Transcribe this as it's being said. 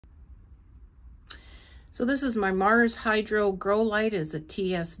So this is my Mars Hydro Grow Light. It's a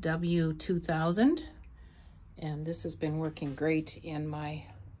TSW 2000. And this has been working great in my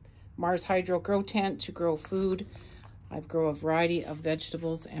Mars Hydro Grow Tent to grow food. I've grown a variety of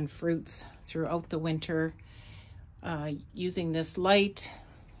vegetables and fruits throughout the winter using this light.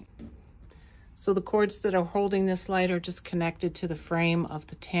 So the cords that are holding this light are just connected to the frame of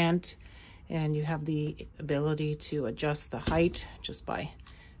the tent, and you have the ability to adjust the height just by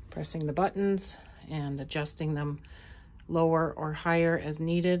pressing the buttons and adjusting them lower or higher as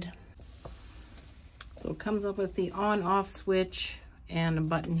needed. So it comes up with the on-off switch and a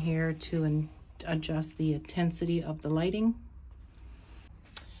button here to adjust the intensity of the lighting.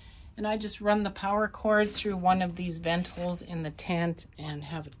 And I just run the power cord through one of these vent holes in the tent and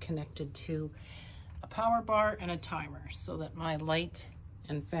have it connected to a power bar and a timer so that my light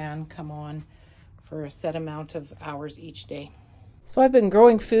and fan come on for a set amount of hours each day. So I've been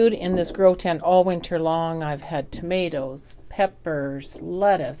growing food in this grow tent all winter long. I've had tomatoes, peppers,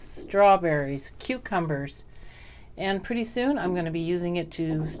 lettuce, strawberries, cucumbers, and pretty soon I'm going to be using it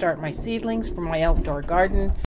to start my seedlings for my outdoor garden.